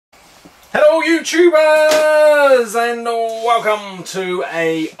Hello YouTubers, and welcome to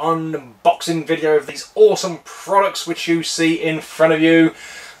a unboxing video of these awesome products which you see in front of you.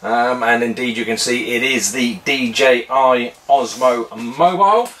 And indeed you can see it is the DJI OSMO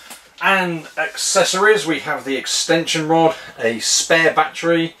Mobile. And accessories, we have the extension rod, a spare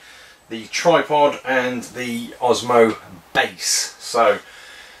battery, the tripod and the Osmo base. So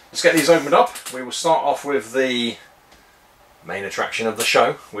let's get these opened up. We will start off with the main attraction of the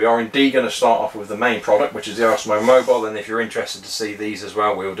show. We are indeed going to start off with the main product, which is the OSMO Mobile, and if you're interested to see these as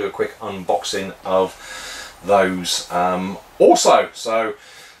well, we'll do a quick unboxing of those also. So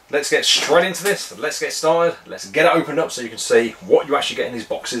let's get straight into this. Let's get started. Let's get it opened up so you can see what you actually get in these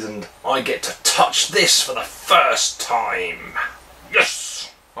boxes, and I get to touch this for the first time.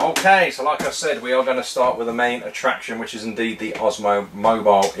 Yes! Okay, so like I said, we are going to start with the main attraction, which is indeed the OSMO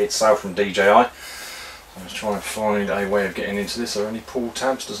Mobile itself from DJI. Let's try and find a way of getting into this. Are there any pull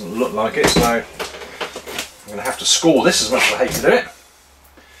tabs? Doesn't look like it, so I'm going to have to score this as much as I hate to do it.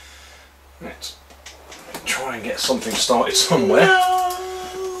 Let's try and get something started somewhere.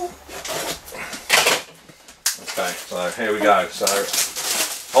 No. Okay, so here we go. So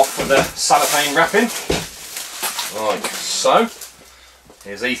off with the cellophane wrapping, like so.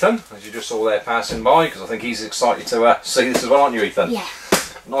 Here's Ethan, as you just saw there passing by, because I think he's excited to see this as well, aren't you, Ethan? Yeah.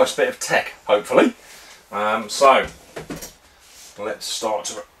 Nice bit of tech, hopefully. So let's start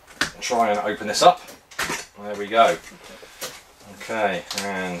to try and open this up. There we go. Okay,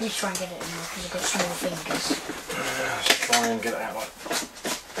 and let's try and get it in there because I've got small fingers. Let's try and get it out like,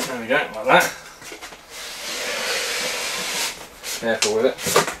 there we go, like that. Careful with it.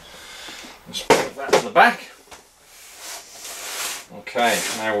 Just put that to the back. Okay,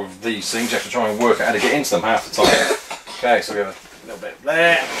 now with these things you have to try and work out how to get into them half the time. Okay, so we have a little bit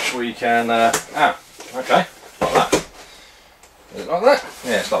there, which we can, okay, like that. Is it like that?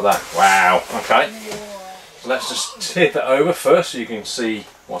 Yeah, it's like that. Wow, okay. So let's just tip it over first so you can see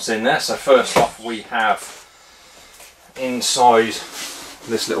what's in there. So first off we have inside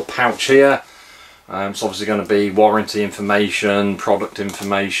this little pouch here. It's obviously going to be warranty information, product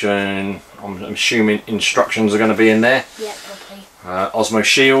information. I'm assuming instructions are going to be in there. Yeah, okay. Osmo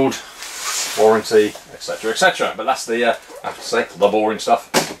Shield, warranty, etc, etc. But that's the, I have to say, the boring stuff.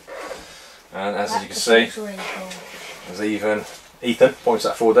 And as you can see, really cool. as Ethan points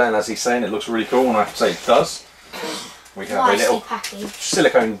that forward there, and as he's saying, it looks really cool, and I have to say it does. We have a little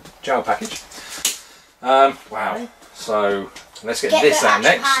silicone gel package. Wow. So let's get this out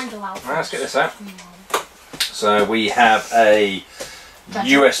next. Let's get this out. So we have a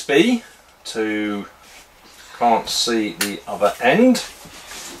USB to, can't see the other end.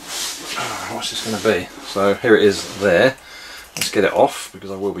 What's this going to be? So here it is there. Let's get it off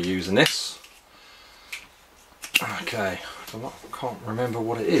because I will be using this. Okay, I can't remember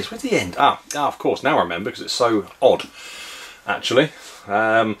what it is. Where's the end? Ah, of course, now I remember because it's so odd, actually.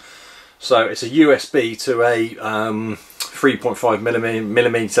 So it's a USB to a 3.5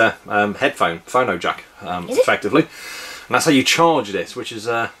 millimeter headphone, phono jack, effectively. And that's how you charge this, which is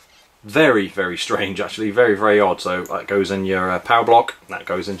very, very strange, actually. Very, very odd. So that goes in your power block, and that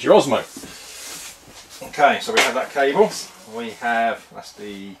goes into your Osmo. Okay, so we have that cable. We have, that's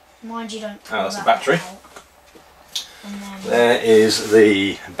the, mind you, don't oh, that's the battery. There is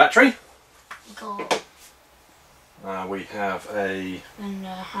the battery. We have a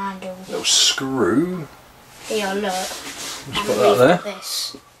handle. little screw. Here, look. Just put that there.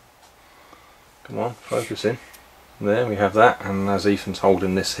 This. Come on, focus in. There we have that, and as Ethan's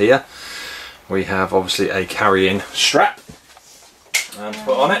holding this here, we have obviously a carrying strap and to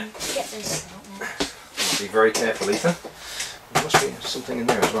put on it. Get this out now. Be very careful, Ethan. There must be something in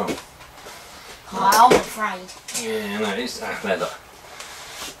there as well. Oh, I'm afraid. Yeah, no, it's there. Look.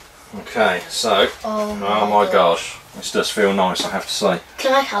 Okay, so oh my gosh, this does feel nice, I have to say.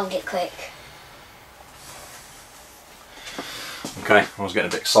 Can I hold it quick? Okay, I was getting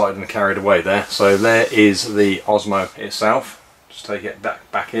a bit excited and carried away there. So there is the Osmo itself. Just take it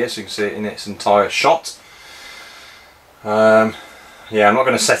back here so you can see it in its entire shot. Yeah, I'm not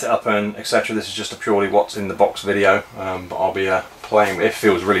going to set it up and etc. This is just a purely what's in the box video, but I'll be playing. It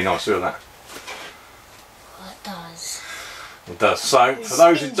feels really nice. Look at that. Well, it does. It does. So for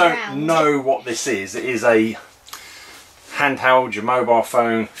those who don't know what this is, it is a handheld. Your mobile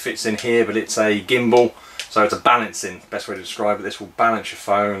phone fits in here, but it's a gimbal. So it's a balancing, best way to describe it. This will balance your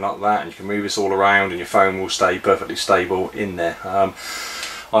phone like that, and you can move this all around and your phone will stay perfectly stable in there. I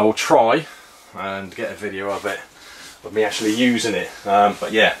will try and get a video of it, of me actually using it.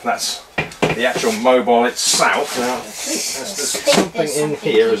 But yeah, that's the actual mobile itself. Now, I think there's something in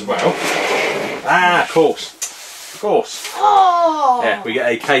here as well. Ah, of course. course. Oh! Yeah, we get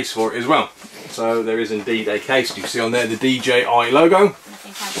a case for it as well. So there is indeed a case. You can see on there the DJI logo.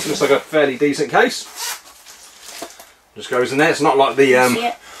 Looks like a fairly decent case. Just goes in there. It's not like the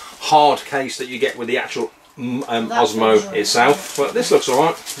hard case that you get with the actual Osmo itself, but this looks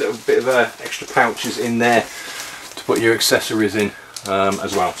alright. Little bit of extra pouches in there to put your accessories in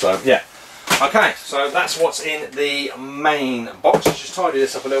as well. So yeah. Okay, so that's what's in the main box. Let's just tidy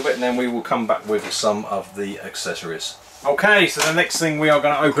this up a little bit and then we will come back with some of the accessories. Okay, so the next thing we are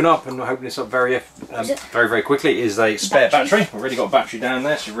going to open up, and we'll open this up very quickly, is a spare battery. We've already got a battery down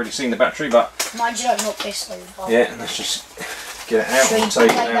there, so you've already seen the battery, but... Mind you don't knock this over. Yeah, let's just get it out and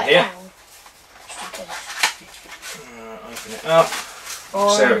take it out here. Open it up.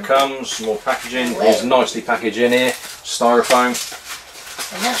 So there it comes, more packaging. It's nicely packaged in here. Styrofoam.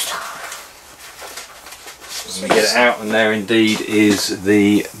 We get it out, and there indeed is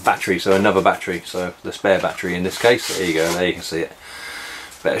the battery, so another battery, so the spare battery in this case. There you go, there you can see it.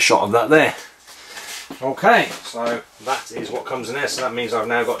 Better shot of that there. Okay, so that is what comes in there, so that means I've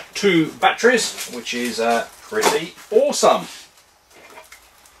now got 2 batteries, which is pretty awesome.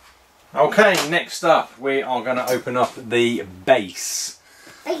 Okay, next up we are going to open up the base.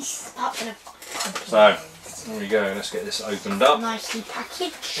 So here we go, let's get this opened up. Nicely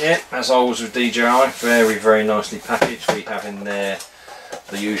packaged. Yeah, as always with DJI, very nicely packaged. We have in there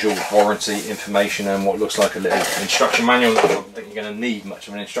the usual warranty information and what looks like a little instruction manual. I don't think you're going to need much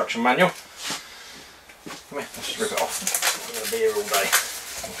of an instruction manual. Come here, let's just rip it off. I'm going to be here all day.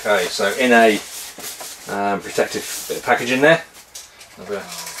 Okay, so in a protective bit of packaging there. Another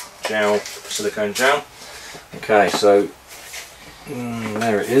gel, silicone gel. Okay, so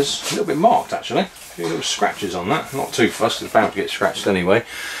there it is. A little bit marked actually. A few little scratches on that. Not too fussed, it's bound to get scratched anyway.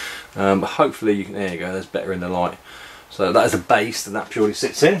 But hopefully you can, there you go, that's better in the light. So that is the base that purely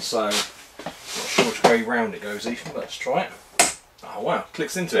sits in, so not sure which way round it goes Ethan, let's try it. Oh wow,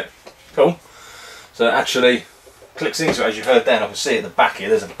 clicks into it. Cool. So it actually clicks into it, as you heard then. I can see at the back here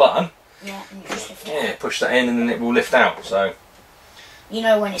there's a button. Yeah, and you just lift it Yeah, push that in and then it will lift out. So you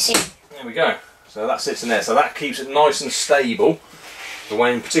know when it's in. there we go. So that sits in there. So that keeps it nice and stable. But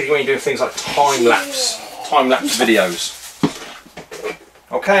particularly when you're doing things like time-lapse videos.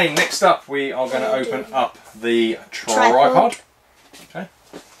 Okay, next up we are going to open up the tripod. Okay,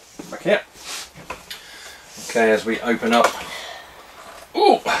 back here. Okay, as we open up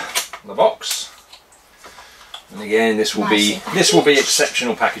the box, and again this will be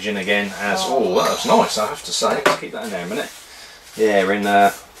exceptional packaging again. As that was nice, I have to say. Let's keep that in there a minute. Yeah, we're in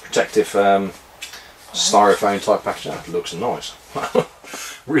protective styrofoam type packaging. That looks nice.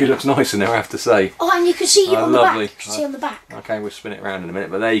 Really looks nice in there, I have to say. Oh, and you can see it on lovely. the back. You can see on the back. Okay, we'll spin it around in a minute,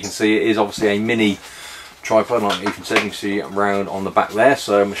 but there you can see it is obviously a mini tripod, like Ethan said. You can see it around on the back there.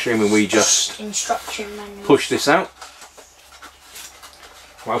 So I'm assuming we just instruction manual. Push this out.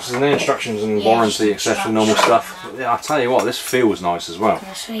 What else is in there? Instructions and warranty, etc. Normal stuff. But yeah, I'll tell you what, this feels nice as well. Can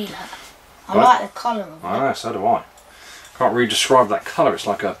I see that? I like the colour of it. I know, so do I. Can't really describe that colour. It's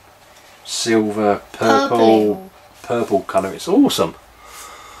like a silver, purple colour. It's awesome.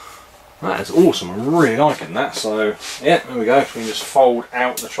 That is awesome. I'm really liking that. So yeah, there we go. We can just fold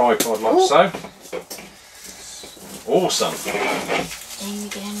out the tripod like so. Awesome.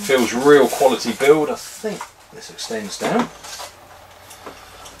 Feels real quality build. I think this extends down.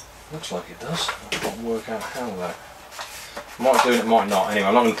 Looks like it does. I can't work out how though. Might do it, might not. Anyway,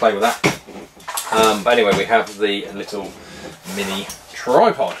 I'm not going to play with that. But anyway, we have the little mini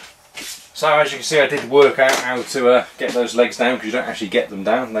tripod. So as you can see, I did work out how to get those legs down, because you don't actually get them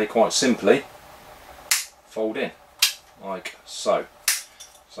down. They quite simply fold in, like so.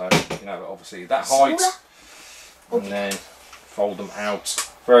 So you know, obviously that height, and then fold them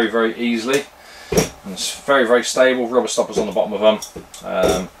out very easily. And it's very stable. Rubber stoppers on the bottom of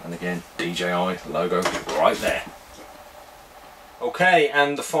them, and again DJI logo right there. Okay,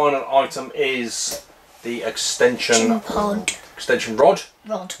 and the final item is the extension pod. Extension rod.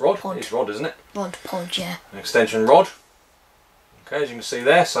 Rod. Pod. It's rod, isn't it? Rod pod, yeah. An extension rod. Okay, as you can see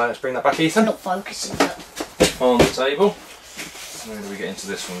there. So let's bring that back, Ethan. Not focusing, but on the table. Where do we get into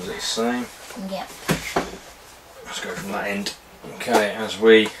this one? Is it the same? Yep. Let's go from that end. Okay, as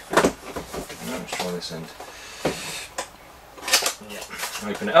we let's try this end. Yeah.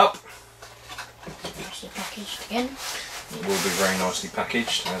 Open it up. Nicely packaged again. It will be very nicely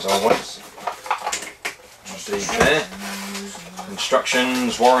packaged, as always. Indeed there.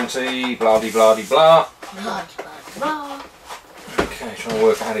 Instructions, warranty, blah de blah de blah. Blah de blah de blah. Okay, trying to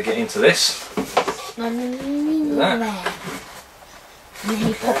work out how to get into this. That. And then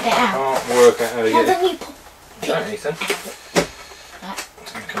you pop it out. Can't work out how to get then it. you pop Right, Ethan. that.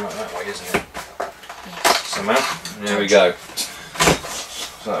 It's going to come out that way, isn't it? Yeah. Somehow. There we go.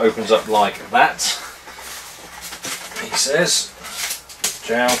 So it opens up like that. He says,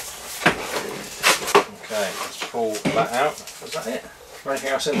 gel. Okay, let's pull that out. Is that it? Is there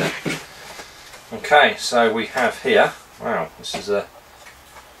anything else in there? Okay, so we have here. Wow, this is a.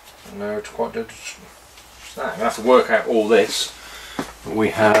 No, it's quite good. I'm going to have to work out all this. We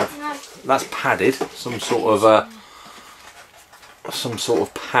have. That's padded. Some sort of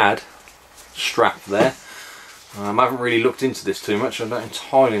pad strap there. I haven't really looked into this too much. I don't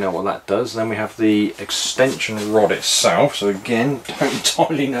entirely know what that does. Then we have the extension rod itself. So again, don't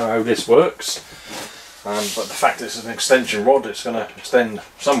entirely know how this works. But the fact that it's an extension rod, it's going to extend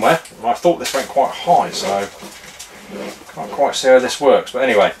somewhere. I thought this went quite high, so can't quite see how this works. But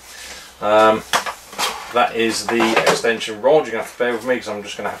anyway, that is the extension rod. You're going to have to bear with me because I'm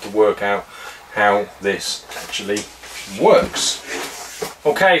just going to have to work out how this actually works.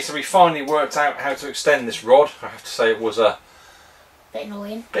 Okay, so we finally worked out how to extend this rod. I have to say it was a bit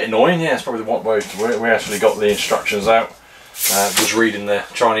annoying. Yeah, it's probably the one way to do it. We actually got the instructions out. Was reading the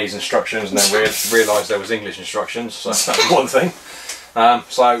Chinese instructions and then realised there was English instructions, so that's one thing.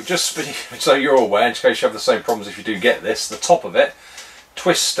 So just so you're aware, in case you have the same problems if you do get this, the top of it,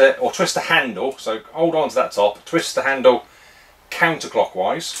 twist it, or twist the handle, so hold on to that top, twist the handle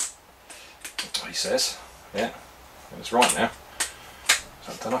counterclockwise, he says, yeah, it's right now. Is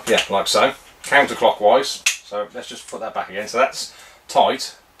that done up? Yeah, like so, counterclockwise, so let's just put that back again, so that's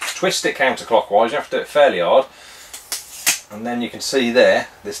tight, twist it counterclockwise, you have to do it fairly hard. And then you can see there,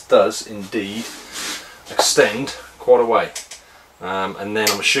 this does indeed extend quite a way. And then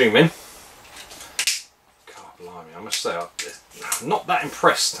I'm assuming, God blimey, I must say, I'm not that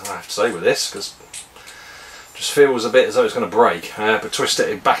impressed, I have to say, with this, because it just feels a bit as though it's going to break. But twist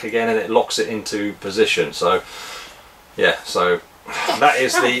it back again and it locks it into position. So, yeah, so that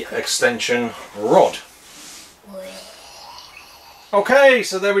is the extension rod. Okay,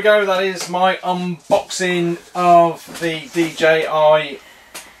 so there we go, that is my unboxing of the DJI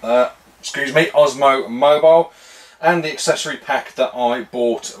OSMO Mobile and the accessory pack that I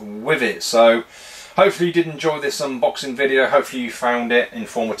bought with it. So hopefully you did enjoy this unboxing video, hopefully you found it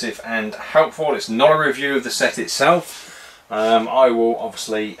informative and helpful. It's not a review of the set itself. I will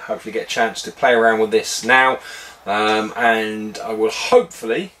obviously hopefully get a chance to play around with this now. And I will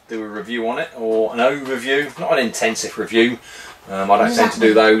hopefully do a review on it, or an overview, not an intensive review. I don't tend to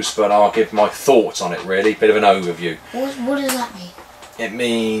do those, but I'll give my thoughts on it really, bit of an overview. What does that mean? It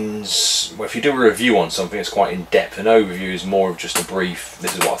means, well, if you do a review on something, it's quite in-depth. An overview is more of just a brief,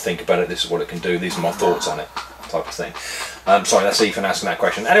 this is what I think about it, this is what it can do, these are my thoughts on it, type of thing. Sorry, that's Ethan asking that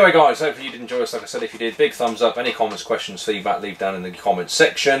question. Anyway guys, hopefully you did enjoy this. Like I said, if you did, big thumbs up. Any comments, questions, feedback, leave down in the comments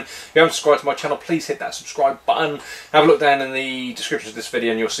section. If you haven't subscribed to my channel, please hit that subscribe button. Have a look down in the description of this video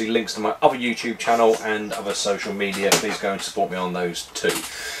and you'll see links to my other YouTube channel and other social media. Please go and support me on those too.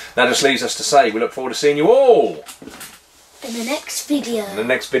 That just leaves us to say, we look forward to seeing you all in the next video. In the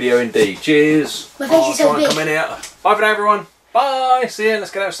next video indeed. Cheers. My face is so big. Come in here. Bye for now everyone. Bye. See you.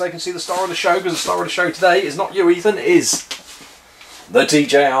 Let's get out so they can see the star of the show, because the star of the show today is not you, Ethan, it is the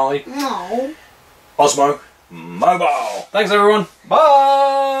DJI OSMO Mobile. Thanks everyone.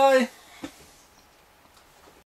 Bye.